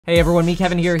Hey everyone, me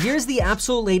Kevin here. Here's the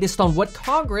absolute latest on what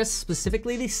Congress,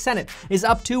 specifically the Senate, is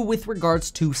up to with regards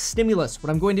to stimulus.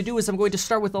 What I'm going to do is I'm going to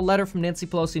start with a letter from Nancy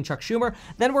Pelosi and Chuck Schumer.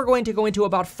 Then we're going to go into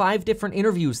about 5 different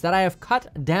interviews that I have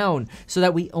cut down so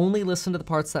that we only listen to the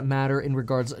parts that matter in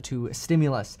regards to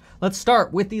stimulus. Let's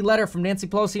start with the letter from Nancy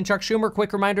Pelosi and Chuck Schumer.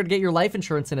 Quick reminder to get your life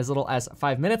insurance in as little as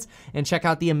 5 minutes and check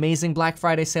out the amazing Black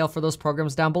Friday sale for those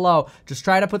programs down below. Just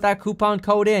try to put that coupon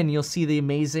code in. You'll see the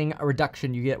amazing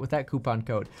reduction you get with that coupon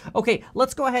code. Okay,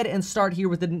 let's go ahead and start here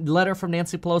with the letter from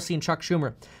Nancy Pelosi and Chuck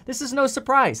Schumer. This is no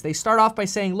surprise. They start off by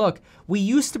saying, look, we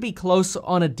used to be close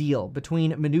on a deal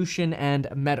between Mnuchin and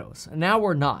Meadows. Now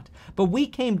we're not. But we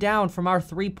came down from our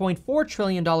 $3.4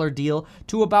 trillion deal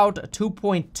to about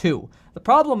 2.2. The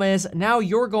problem is now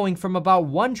you're going from about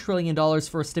 $1 trillion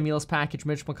for a stimulus package,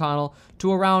 Mitch McConnell,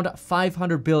 to around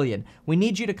 $500 billion. We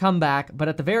need you to come back, but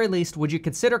at the very least, would you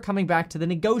consider coming back to the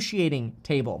negotiating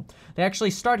table? They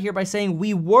actually start here by saying,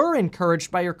 we were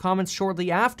encouraged by your comments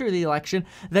shortly after the election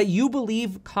that you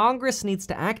believe Congress needs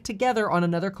to act together on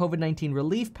another COVID-19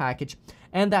 relief package,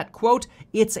 and that, quote,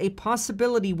 it's a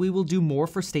possibility we will do more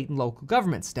for state and local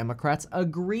governments. Democrats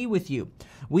agree with you.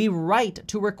 We write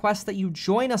to request that you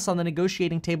join us on the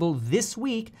negotiating table this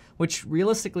week, which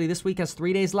realistically this week has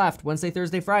 3 days left, Wednesday,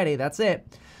 Thursday, Friday, that's it,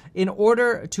 in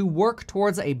order to work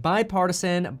towards a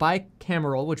bipartisan,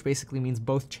 bicameral, which basically means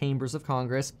both chambers of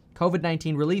Congress,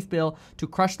 COVID-19 relief bill to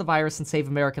crush the virus and save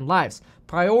American lives.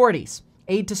 Priorities: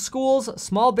 aid to schools,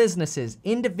 small businesses,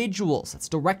 individuals, that's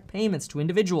direct payments to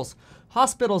individuals.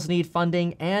 Hospitals need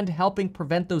funding and helping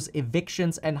prevent those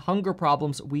evictions and hunger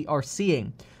problems we are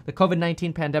seeing. The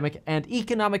COVID-19 pandemic and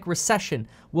economic recession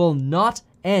will not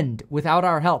end without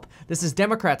our help. This is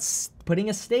Democrats putting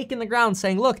a stake in the ground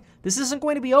saying, look, this isn't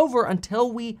going to be over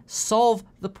until we solve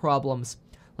the problems.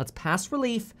 Let's pass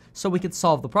relief so we can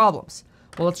solve the problems.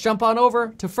 Well, let's jump on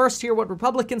over to first hear what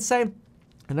Republicans say,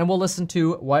 and then we'll listen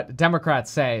to what Democrats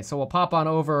say. So we'll pop on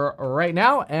over right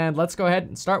now, and let's go ahead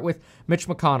and start with Mitch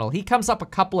McConnell. He comes up a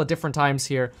couple of different times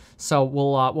here, so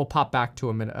we'll pop back to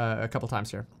him a couple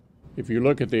times here. If you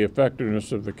look at the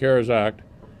effectiveness of the CARES Act,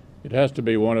 it has to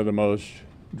be one of the most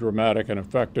dramatic and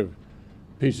effective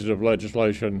pieces of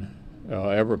legislation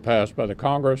ever passed by the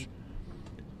Congress.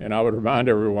 And I would remind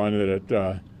everyone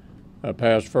that it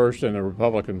passed first in the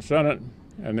Republican Senate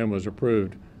and then was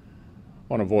approved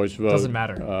on a voice vote. Doesn't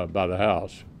matter. By the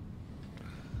House.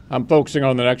 I'm focusing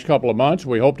on the next couple of months.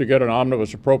 We hope to get an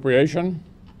omnibus appropriation.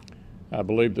 I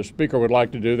believe the Speaker would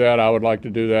like to do that. I would like to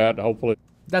do that, hopefully.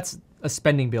 That's a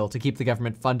spending bill to keep the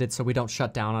government funded so we don't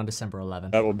shut down on December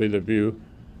 11th. That will be the view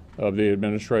of the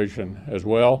administration as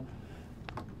well.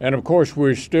 And of course,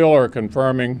 we still are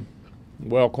confirming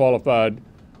well-qualified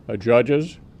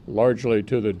judges, largely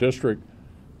to the district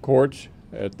courts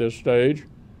at this stage,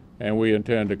 and we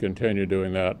intend to continue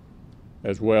doing that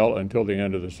as well until the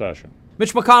end of the session.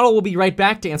 Mitch McConnell will be right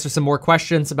back to answer some more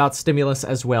questions about stimulus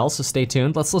as well, so stay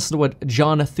tuned. Let's listen to what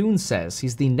John Thune says.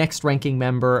 He's the next ranking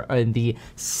member in the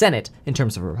Senate in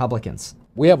terms of Republicans.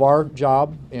 We have our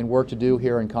job and work to do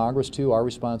here in Congress, too, our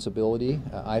responsibility.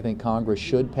 I think Congress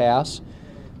should pass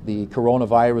the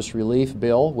coronavirus relief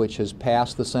bill, which has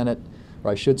passed the Senate, or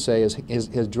I should say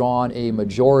has drawn a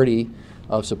majority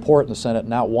of support in the Senate,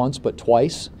 not once but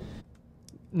twice.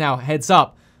 Now, heads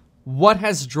up, what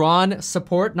has drawn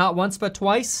support not once but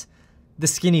twice? The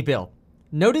skinny bill.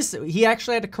 Notice he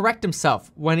actually had to correct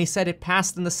himself when he said it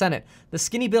passed in the Senate. The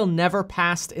skinny bill never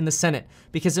passed in the Senate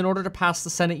because in order to pass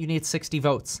the Senate, you need 60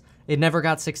 votes. It never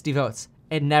got 60 votes.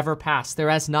 It never passed. There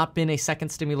has not been a second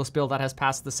stimulus bill that has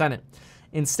passed the Senate.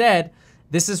 Instead,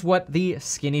 this is what the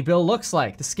skinny bill looks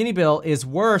like. The skinny bill is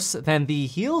worse than the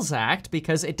HEALS Act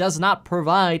because it does not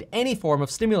provide any form of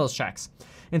stimulus checks.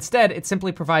 Instead, it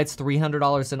simply provides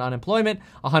 $300 in unemployment,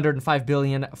 $105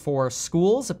 billion for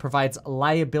schools. It provides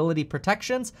liability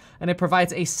protections, and it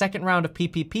provides a second round of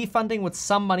PPP funding with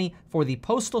some money for the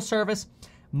Postal Service,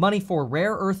 money for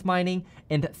rare earth mining,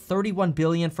 and $31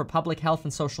 billion for public health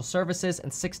and social services,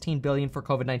 and $16 billion for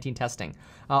COVID-19 testing,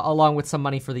 along with some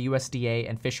money for the USDA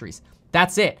and fisheries.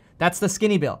 That's it. That's the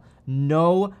skinny bill.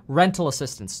 No rental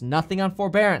assistance, nothing on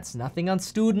forbearance, nothing on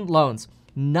student loans,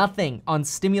 nothing on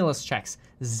stimulus checks,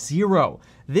 zero.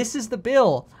 This is the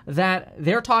bill that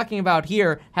they're talking about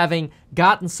here having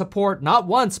gotten support not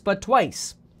once but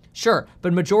twice. Sure,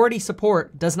 but majority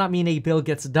support does not mean a bill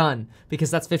gets done because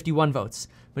that's 51 votes.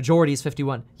 Majority is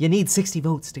 51. You need 60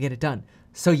 votes to get it done.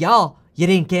 So y'all, you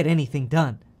didn't get anything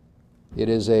done. It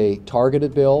is a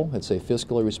targeted bill. It's a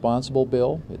fiscally responsible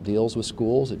bill. It deals with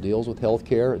schools. It deals with health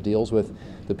care. It deals with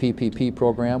the PPP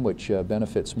program, which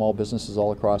benefits small businesses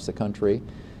all across the country.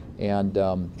 And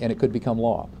it could become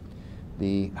law.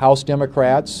 The House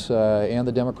Democrats and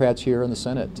the Democrats here in the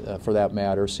Senate, for that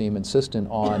matter, seem insistent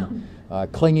on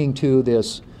clinging to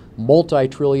this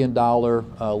multi-trillion-dollar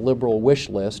liberal wish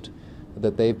list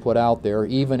that they've put out there,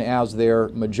 even as their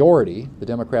majority, the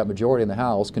Democrat majority in the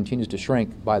House, continues to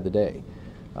shrink by the day.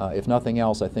 If nothing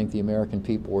else, I think the American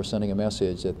people are sending a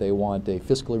message that they want a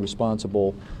fiscally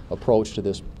responsible approach to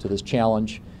this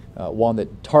challenge, one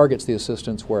that targets the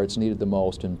assistance where it's needed the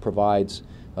most and provides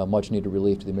much-needed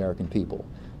relief to the American people.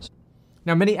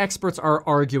 Now, many experts are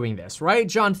arguing this, right?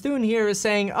 John Thune here is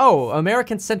saying, oh,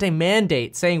 Americans sent a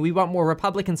mandate saying we want more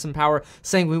Republicans in power,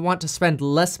 saying we want to spend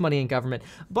less money in government.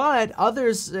 But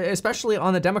others, especially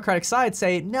on the Democratic side,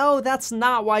 say, no, that's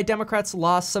not why Democrats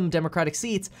lost some Democratic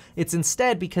seats. It's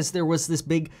instead because there was this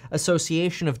big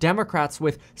association of Democrats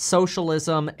with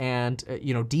socialism and,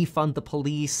 defund the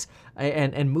police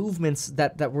and movements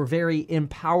that were very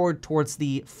empowered towards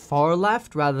the far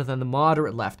left rather than the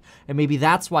moderate left. And maybe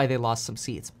that's why they lost some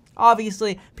seats.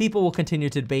 Obviously, people will continue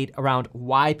to debate around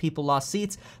why people lost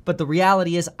seats, but the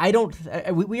reality is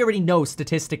we already know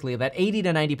statistically that 80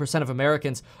 to 90% of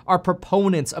Americans are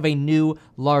proponents of a new,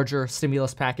 larger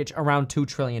stimulus package around $2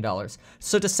 trillion.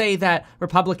 So to say that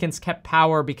Republicans kept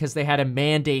power because they had a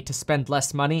mandate to spend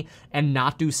less money and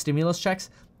not do stimulus checks,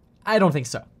 I don't think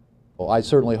so. Well, I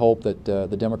certainly hope that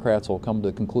the Democrats will come to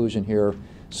a conclusion here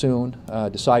soon,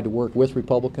 decide to work with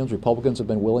Republicans. Republicans have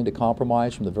been willing to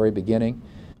compromise from the very beginning.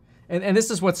 And this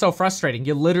is what's so frustrating.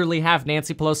 You literally have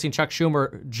Nancy Pelosi and Chuck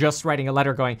Schumer just writing a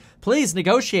letter going, please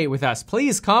negotiate with us,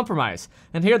 please compromise.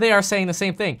 And here they are saying the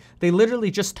same thing. They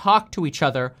literally just talk to each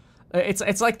other.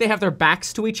 It's like they have their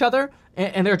backs to each other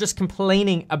and they're just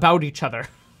complaining about each other.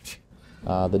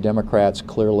 The Democrats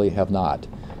clearly have not.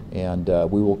 And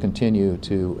we will continue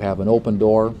to have an open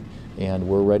door, and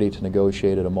we're ready to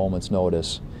negotiate at a moment's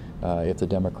notice if the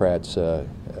Democrats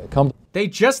come. They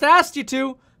just asked you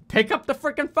to. Pick up the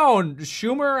frickin' phone.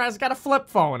 Schumer has got a flip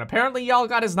phone. Apparently y'all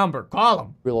got his number. Call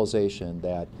him. Realization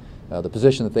that the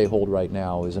position that they hold right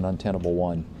now is an untenable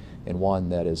one, and one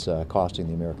that is costing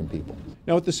the American people.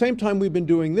 Now, at the same time we've been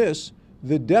doing this,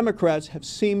 the Democrats have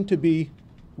seemed to be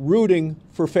rooting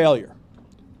for failure.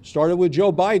 Started with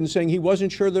Joe Biden saying he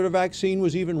wasn't sure that a vaccine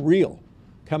was even real.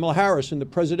 Kamala Harris in the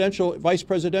vice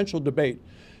presidential debate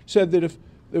said that if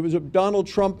there was Donald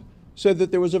Trump said that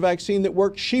there was a vaccine that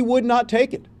worked, she would not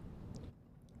take it.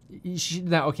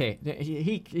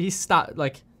 He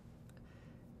stopped,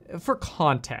 for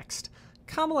context,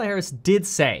 Kamala Harris did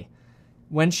say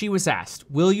when she was asked,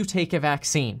 will you take a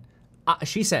vaccine?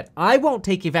 She said, I won't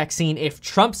take a vaccine if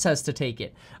Trump says to take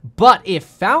it, but if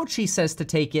Fauci says to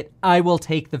take it, I will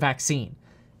take the vaccine.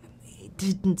 He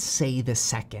didn't say the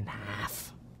second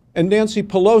half. And Nancy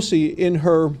Pelosi, in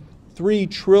her $3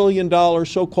 trillion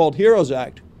so-called HEROES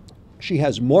Act, she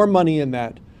has more money in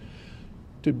that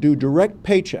to do direct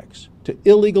paychecks to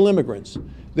illegal immigrants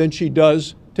than she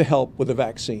does to help with a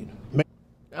vaccine.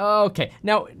 Okay,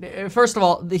 now, first of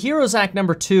all, the HEROES Act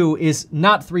number 2 is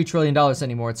not $3 trillion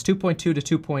anymore. It's $2.2 to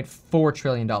 $2.4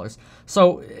 trillion.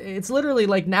 So it's literally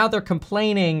like now they're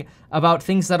complaining about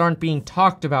things that aren't being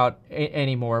talked about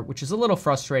anymore, which is a little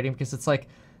frustrating because it's like,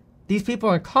 these people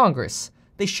are in Congress.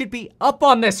 They should be up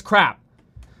on this crap.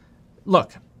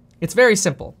 Look, it's very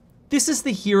simple. This is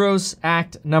the HEROES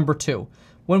Act number 2.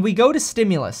 When we go to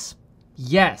stimulus,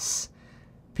 yes,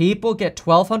 people get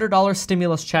 $1,200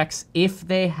 stimulus checks if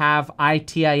they have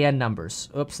ITIN numbers.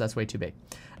 Oops, that's way too big.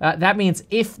 That means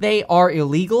if they are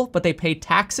illegal, but they pay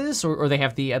taxes, or they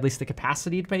have at least the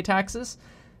capacity to pay taxes,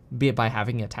 be it by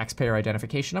having a taxpayer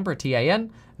identification number, a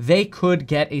TIN, they could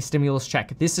get a stimulus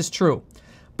check. This is true.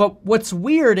 But what's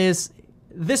weird is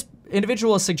this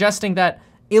individual is suggesting that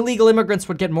illegal immigrants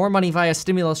would get more money via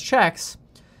stimulus checks,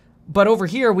 but over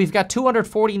here, we've got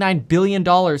 $249 billion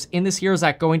in this HEROES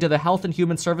Act going to the Health and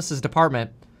Human Services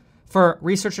Department for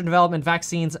research and development,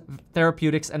 vaccines,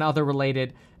 therapeutics, and other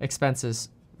related expenses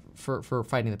for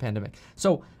fighting the pandemic.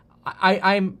 So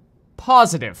I'm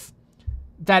positive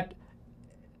that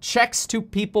checks to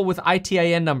people with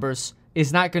ITIN numbers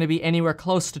is not going to be anywhere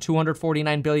close to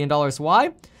 $249 billion.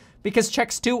 Why? Because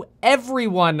checks to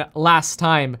everyone last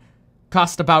time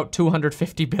cost about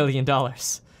 $250 billion.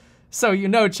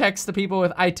 So checks to people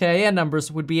with ITIN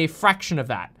numbers would be a fraction of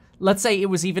that. Let's say it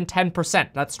was even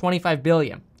 10%. That's $25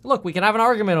 billion. Look, we can have an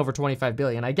argument over $25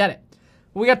 billion. I get it.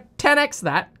 We got 10x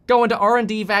that going to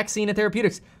R&D, vaccine, and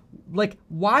therapeutics. Like,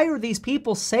 why are these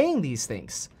people saying these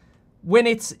things when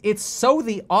it's so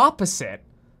the opposite?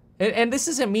 And this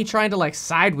isn't me trying to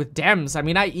side with Dems. I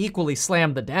mean, I equally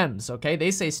slam the Dems, okay? They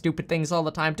say stupid things all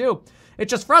the time too. It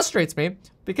just frustrates me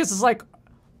because it's like,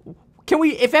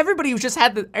 if everybody just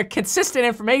had the consistent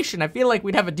information, I feel like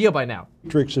we'd have a deal by now.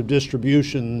 Metrics of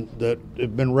distribution that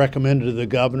have been recommended to the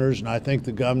governors, and I think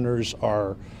the governors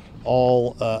are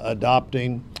all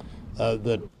adopting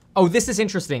the. Oh, this is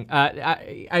interesting.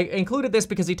 I included this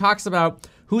because he talks about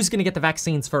who's going to get the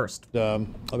vaccines first.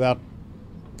 About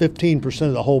 15%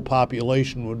 of the whole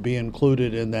population would be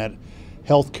included in that.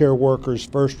 Healthcare workers,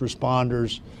 first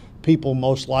responders, people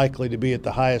most likely to be at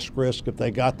the highest risk if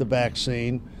they got the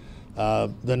vaccine.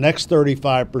 The next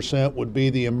 35% would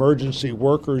be the emergency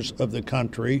workers of the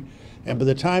country. And by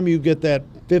the time you get that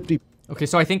 50. Okay,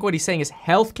 so I think what he's saying is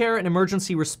healthcare and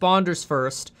emergency responders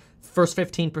first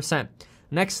 15%.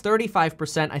 Next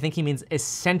 35%, I think he means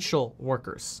essential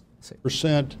workers.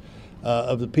 Percent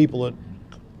of the people that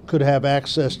could have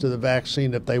access to the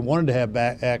vaccine if they wanted to have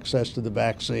access to the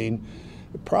vaccine,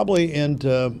 probably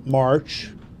into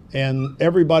March, and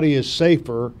everybody is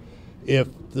safer if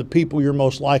the people you're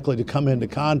most likely to come into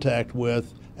contact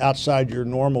with outside your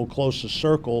normal closest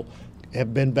circle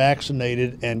have been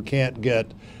vaccinated and can't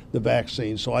get the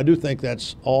vaccine. So I do think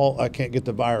that's all, I can't get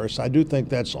the virus. I do think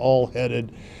that's all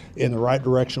headed in the right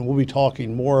direction. We'll be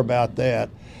talking more about that.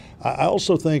 I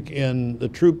also think in the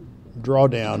troop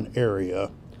drawdown area,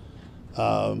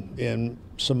 in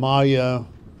Somalia,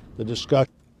 the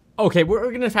discussion. Okay, we're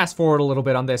going to fast forward a little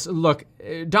bit on this. Look,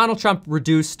 Donald Trump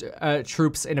reduced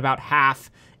troops in about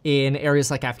half in areas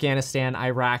like Afghanistan,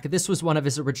 Iraq. This was one of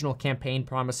his original campaign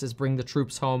promises, bring the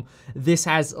troops home. This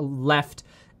has left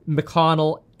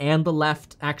McConnell and the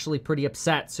left actually pretty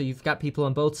upset. So you've got people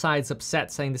on both sides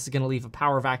upset, saying this is going to leave a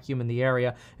power vacuum in the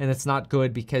area, and it's not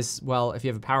good because, well, if you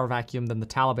have a power vacuum, then the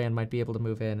Taliban might be able to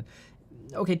move in.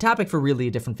 Okay, topic for really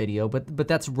a different video, but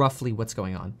that's roughly what's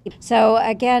going on. So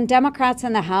again, Democrats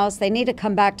in the House, they need to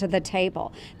come back to the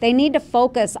table. They need to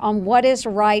focus on what is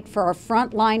right for our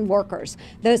frontline workers,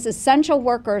 those essential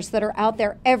workers that are out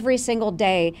there every single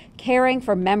day caring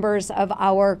for members of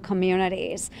our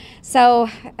communities. So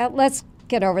let's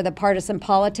get over the partisan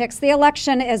politics. The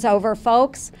election is over,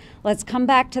 folks. Let's come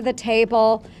back to the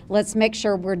table. Let's make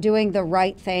sure we're doing the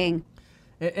right thing.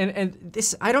 And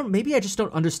this, maybe I just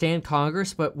don't understand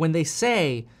Congress, but when they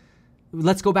say,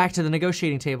 let's go back to the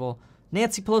negotiating table,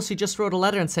 Nancy Pelosi just wrote a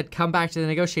letter and said, come back to the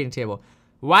negotiating table.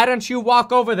 Why don't you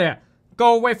walk over there?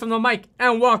 Go away from the mic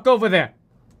and walk over there.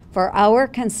 For our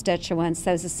constituents,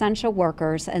 those essential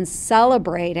workers, and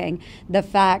celebrating the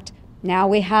fact now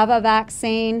we have a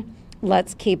vaccine,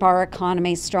 let's keep our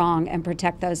economy strong and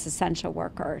protect those essential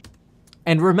workers.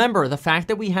 And remember, the fact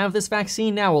that we have this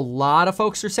vaccine now, a lot of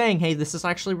folks are saying, hey, this is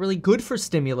actually really good for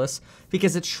stimulus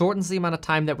because it shortens the amount of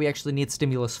time that we actually need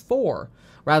stimulus for,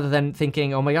 rather than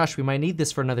thinking, oh my gosh, we might need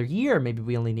this for another year. Maybe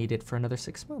we only need it for another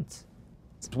 6 months.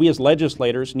 We as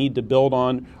legislators need to build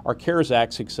on our CARES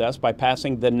Act success by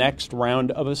passing the next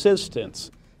round of assistance.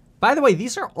 By the way,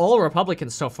 these are all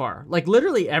Republicans so far. Like,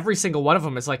 literally every single one of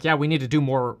them is like, yeah, we need to do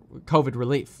more COVID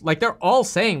relief. Like, they're all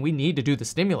saying we need to do the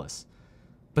stimulus.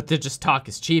 But they just talk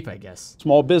is cheap, I guess.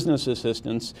 Small business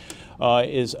assistance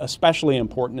is especially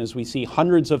important as we see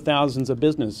hundreds of thousands of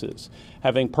businesses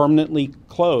having permanently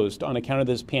closed on account of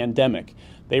this pandemic.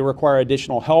 They require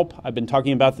additional help. I've been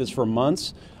talking about this for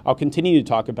months. I'll continue to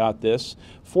talk about this.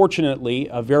 Fortunately,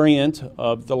 a variant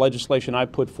of the legislation I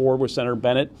put forward with Senator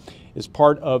Bennett is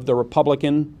part of the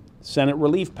Republican Senate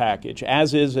relief package,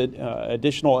 as is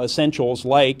additional essentials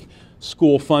like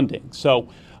school funding. So.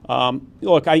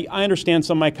 Look, I understand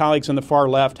some of my colleagues on the far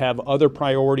left have other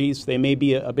priorities. They may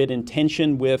be a bit in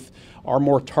tension with our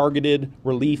more targeted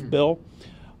relief bill.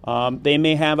 They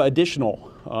may have additional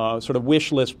sort of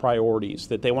wish list priorities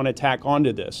that they want to tack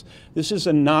onto this. This is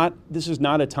not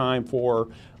a time for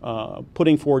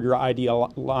putting forward your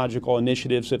ideological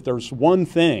initiatives. If there's one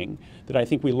thing that I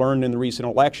think we learned in the recent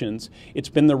elections, it's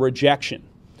been the rejection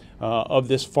of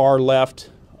this far left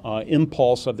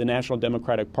impulse of the National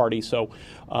Democratic Party. So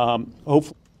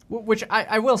hopefully. Which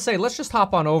I will say, let's just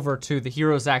hop on over to the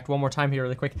HEROES Act one more time here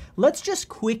really quick. Let's just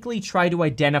quickly try to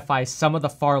identify some of the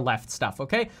far left stuff,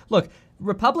 okay? Look,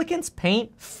 Republicans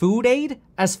paint food aid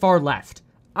as far left.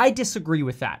 I disagree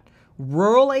with that.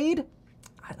 Rural aid,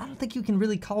 I don't think you can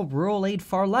really call rural aid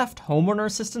far left. Homeowner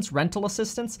assistance, rental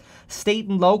assistance, state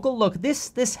and local. Look,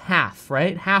 this half,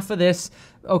 right? Half of this,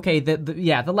 okay,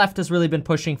 the left has really been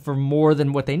pushing for more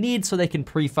than what they need so they can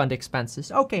pre-fund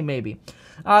expenses. Okay, maybe.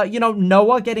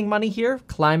 NOAA getting money here,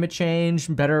 climate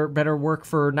change, better work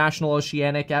for National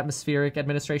Oceanic Atmospheric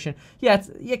Administration. Yeah,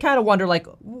 you kind of wonder, like,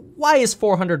 why is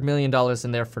 $400 million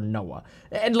in there for NOAA?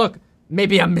 And look,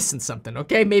 maybe I'm missing something,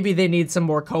 okay? Maybe they need some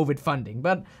more COVID funding.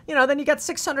 But, then you got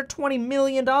 $620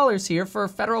 million here for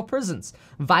federal prisons.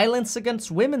 Violence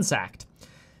Against Women's Act.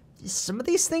 Some of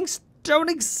these things don't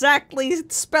exactly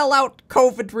spell out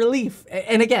COVID relief.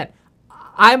 And again,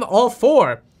 I'm all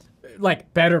for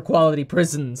like better quality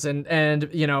prisons and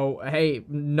you know, hey,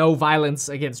 no violence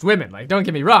against women. Like, don't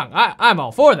get me wrong, I'm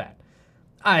all for that.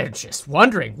 I'm just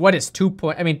wondering, what is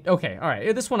okay, all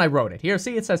right, this one I wrote it. Here,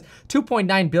 see, it says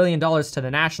 $2.9 billion to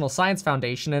the National Science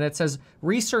Foundation, and it says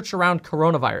research around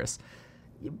coronavirus.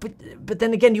 But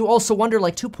then again, you also wonder,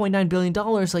 like, $2.9 billion,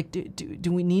 like,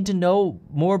 do we need to know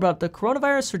more about the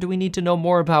coronavirus, or do we need to know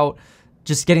more about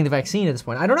just getting the vaccine at this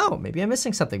point? I don't know. Maybe I'm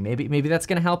missing something. Maybe that's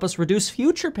going to help us reduce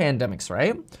future pandemics,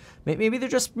 right? Maybe they're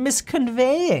just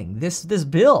misconveying this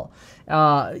bill.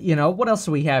 You know, what else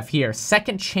do we have here?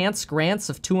 Second chance grants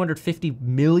of $250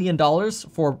 million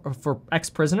for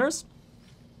ex-prisoners.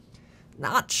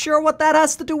 Not sure what that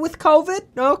has to do with COVID.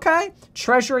 Okay.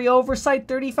 Treasury oversight,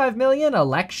 $35 million.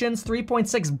 Elections,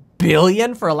 $3.6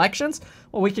 billion for elections.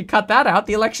 Well, we could cut that out.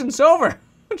 The election's over.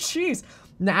 Jeez.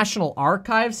 National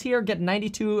Archives here get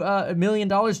 $92 million.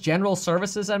 General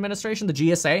Services Administration, the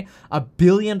GSA, $1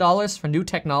 billion for new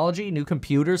technology, new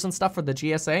computers and stuff for the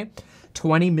GSA.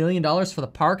 $20 million for the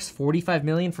parks, $45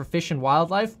 million for Fish and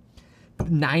Wildlife,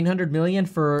 $900 million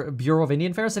for Bureau of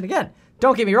Indian Affairs. And again,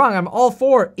 don't get me wrong, I'm all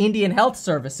for Indian Health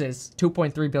Services,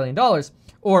 $2.3 billion,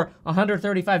 or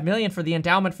 $135 million for the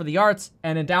Endowment for the Arts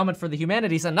and Endowment for the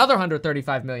Humanities, another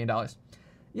 $135 million.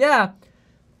 Yeah,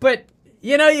 but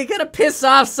you know, you're gonna piss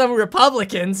off some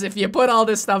Republicans if you put all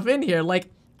this stuff in here. Like,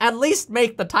 at least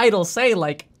make the title say,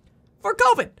 like, for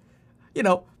COVID. You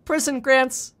know, prison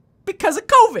grants because of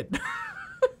COVID.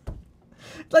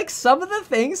 Like, some of the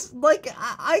things, like,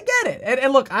 I get it.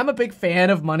 And look, I'm a big fan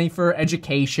of money for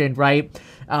education, right?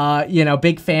 You know,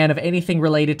 big fan of anything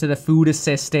related to the food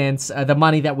assistance, the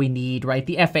money that we need, right?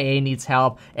 The FAA needs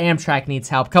help. Amtrak needs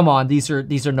help. Come on, these are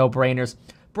no-brainers.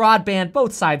 Broadband,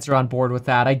 both sides are on board with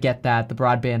that. I get that, the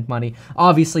broadband money.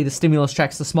 Obviously, the stimulus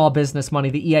checks, the small business money,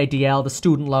 the EIDL, the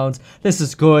student loans. This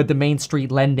is good. The Main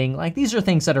Street lending. Like, these are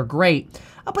things that are great.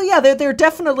 But yeah, they're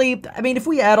definitely, I mean, if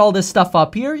we add all this stuff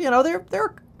up here, you know,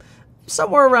 they're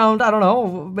somewhere around, I don't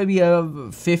know, maybe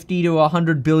 $50 to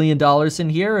 $100 billion in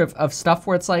here of stuff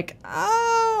where it's like,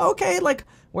 okay, like,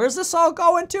 where's this all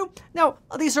going to? Now,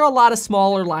 these are a lot of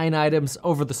smaller line items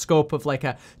over the scope of like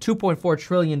a $2.4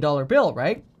 trillion bill,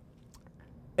 right?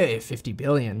 50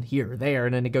 billion here or there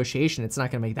in a negotiation, it's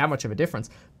not going to make that much of a difference.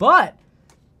 But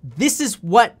this is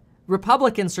what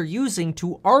Republicans are using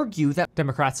to argue that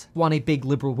Democrats want a big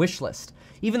liberal wish list.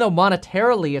 Even though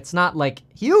monetarily it's not like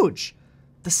huge,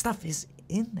 the stuff is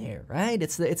in there, right?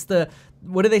 It's the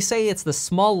what do they say? It's the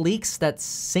small leaks that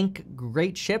sink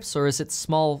great ships, or is it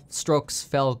small strokes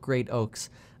fell great oaks?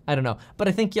 I don't know, but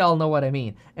I think y'all know what I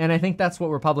mean. And I think that's what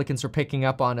Republicans are picking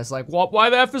up on, is like, well,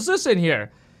 why the F is this in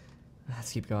here?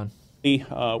 Let's keep going.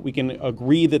 We can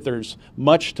agree that there's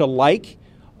much to like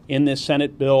in this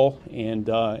Senate bill and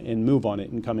move on it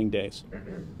in coming days.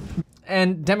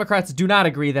 And Democrats do not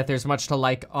agree that there's much to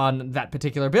like on that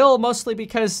particular bill, mostly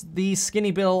because the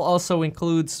skinny bill also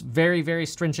includes very, very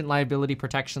stringent liability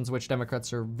protections, which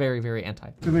Democrats are very, very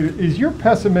anti. Is your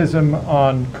pessimism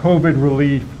on COVID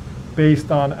relief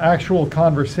based on actual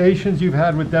conversations you've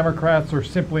had with Democrats, or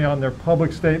simply on their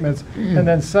public statements? And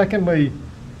then secondly,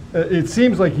 it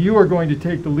seems like you are going to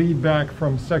take the lead back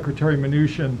from Secretary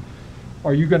Mnuchin.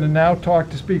 Are you going to now talk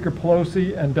to Speaker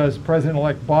Pelosi, and does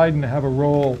President-elect Biden have a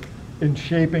role in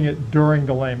shaping it during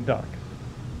the lame duck?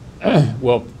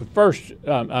 Well, first,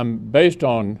 I'm based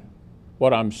on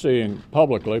what I'm seeing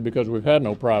publicly, because we've had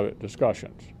no private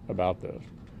discussions about this.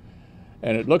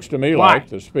 And it looks to me like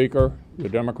the Speaker, the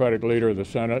Democratic leader of the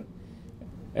Senate,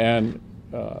 and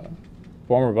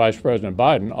former Vice President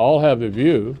Biden all have the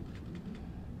view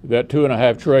that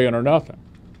 $2.5 trillion or nothing.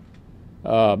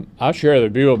 I share the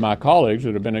view of my colleagues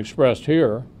that have been expressed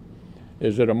here,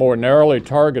 is that a more narrowly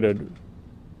targeted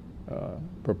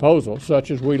proposal, such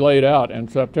as we laid out in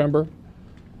September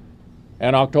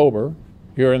and October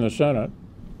here in the Senate,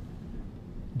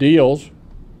 deals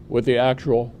with the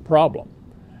actual problem.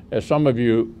 As some of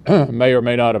you may or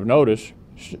may not have noticed,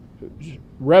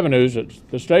 revenues at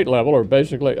the state level are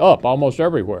basically up almost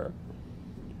everywhere.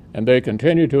 And they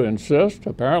continue to insist,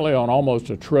 apparently, on almost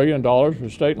 $1 trillion for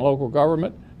state and local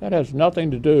government. That has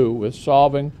nothing to do with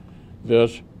solving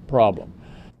this problem.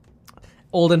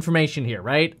 Old information here,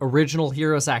 right? Original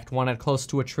HEROES Act wanted close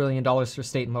to $1 trillion for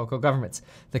state and local governments.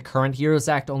 The current HEROES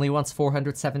Act only wants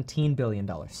 $417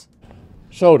 billion.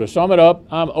 So to sum it up,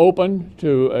 I'm open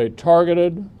to a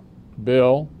targeted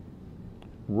bill,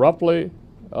 roughly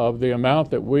of the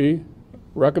amount that we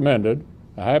recommended,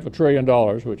 $500 billion,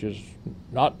 which is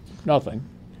not nothing.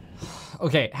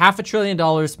 Okay, $500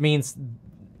 billion means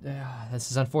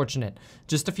This is unfortunate.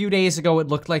 Just a few days ago, it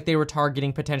looked like they were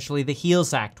targeting potentially the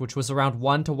HEALS Act, which was around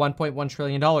 $1 to $1.1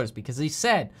 trillion, because he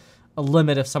said a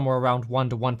limit of somewhere around $1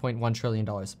 to $1.1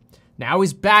 trillion. Now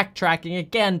he's backtracking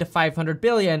again to $500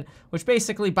 billion, which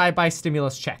basically bye-bye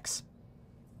stimulus checks.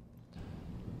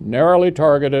 Narrowly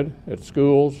targeted at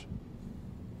schools,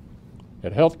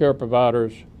 at healthcare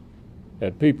providers,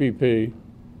 at PPP,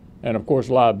 and of course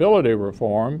liability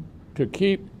reform to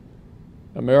keep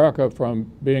America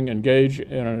from being engaged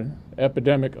in an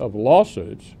epidemic of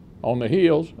lawsuits on the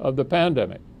heels of the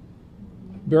pandemic.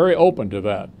 Very open to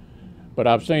that. But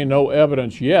I've seen no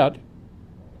evidence yet,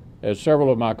 as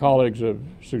several of my colleagues have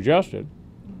suggested,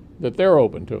 that they're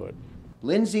open to it.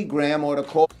 Lindsey Graham ought to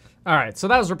call. All right, so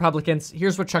that was Republicans.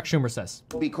 Here's what Chuck Schumer says.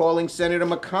 Be calling Senator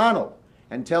McConnell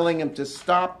and telling him to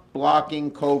stop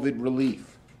blocking COVID relief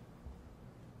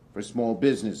for small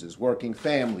businesses, working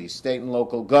families, state and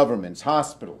local governments,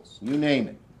 hospitals, you name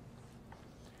it.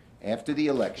 After the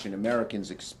election,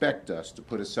 Americans expect us to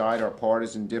put aside our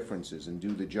partisan differences and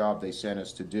do the job they sent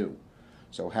us to do.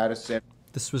 So how does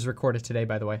This was recorded today,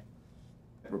 by the way.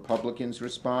 Republicans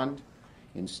respond?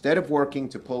 Instead of working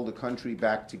to pull the country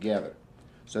back together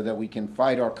so that we can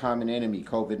fight our common enemy,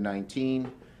 COVID-19,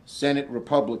 Senate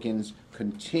Republicans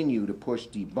continue to push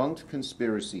debunked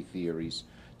conspiracy theories,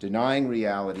 denying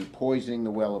reality, poisoning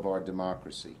the well of our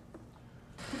democracy.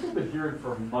 People have been hearing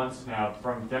for months now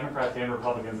from Democrats and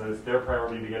Republicans that it's their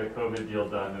priority to get a COVID deal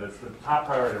done, that it's the top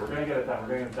priority. We're going to get it done. We're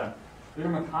going to get it done. Leader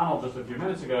McConnell just a few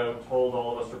minutes ago told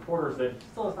all of us reporters that he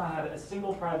still has not had a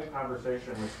single private conversation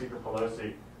with Speaker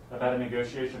Pelosi about a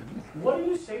negotiation. What do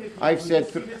you say to people who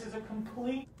see this as a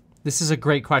complete... This is a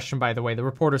great question, by the way. The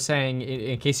reporter's saying,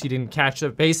 in case you didn't catch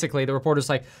it, basically, the reporter's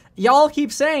like, y'all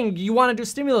keep saying you want to do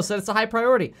stimulus, that it's a high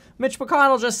priority. Mitch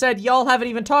McConnell just said, y'all haven't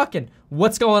even talking.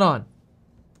 What's going on?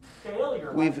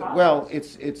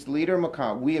 It's Leader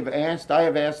McConnell. I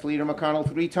have asked Leader McConnell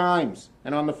 3 times,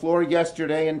 and on the floor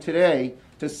yesterday and today,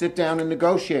 to sit down and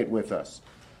negotiate with us.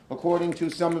 According to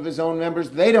some of his own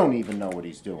members, they don't even know what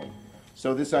he's doing.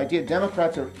 So this idea,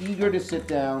 Democrats are eager to sit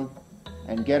down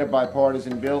and get a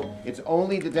bipartisan bill. It's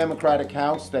only the Democratic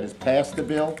House that has passed the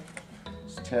bill.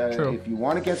 True. If you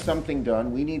want to get something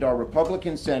done, we need our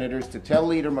Republican senators to tell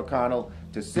Leader McConnell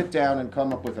to sit down and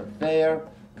come up with a fair,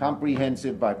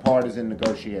 comprehensive bipartisan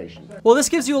negotiation. Well, this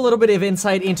gives you a little bit of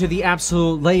insight into the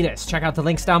absolute latest. Check out the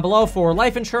links down below for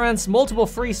life insurance, multiple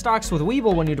free stocks with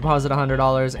Webull when you deposit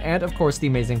 $100, and of course the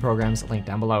amazing programs linked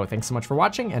down below. Thanks so much for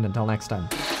watching, and until next time.